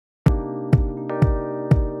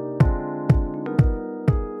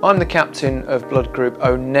I'm the captain of blood group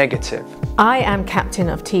O negative. I am captain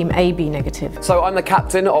of Team AB negative. So I'm the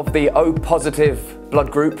captain of the O positive blood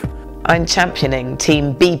group. I'm championing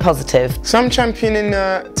Team B positive. So I'm championing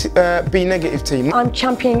B negative team. I'm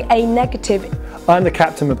championing A negative. I'm the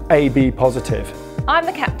captain of AB positive. I'm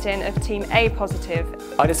the captain of Team A positive.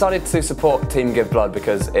 I decided to support Team Give Blood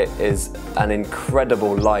because it is an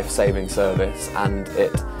incredible life-saving service, and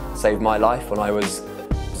it saved my life when I was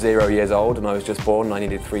 0 years old and I was just born and I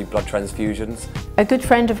needed 3 blood transfusions. A good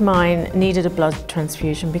friend of mine needed a blood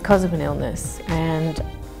transfusion because of an illness, and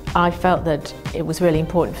I felt that it was really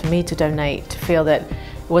important for me to donate, to feel that it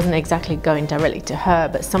wasn't exactly going directly to her,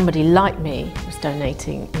 but somebody like me was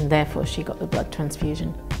donating, and therefore she got the blood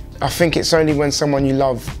transfusion. I think it's only when someone you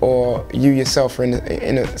love or you yourself are in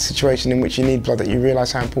a situation in which you need blood that you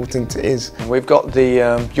realise how important it is. We've got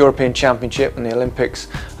the European Championship and the Olympics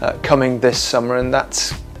coming this summer, and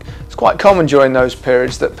it's quite common during those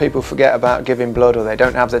periods that people forget about giving blood, or they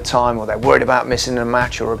don't have the time, or they're worried about missing a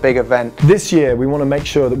match or a big event. This year we want to make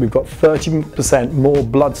sure that we've got 30% more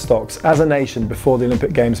blood stocks as a nation before the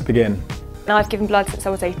Olympic Games begin. I've given blood since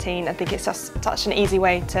I was 18. I think it's just such an easy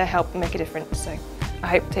way to help make a difference. So I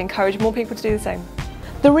hope to encourage more people to do the same.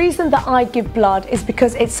 The reason that I give blood is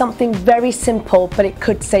because it's something very simple, but it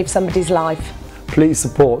could save somebody's life. Please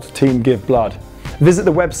support Team Give Blood. Visit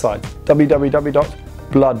the website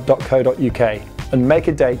www.blood.co.uk and make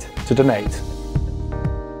a date to donate.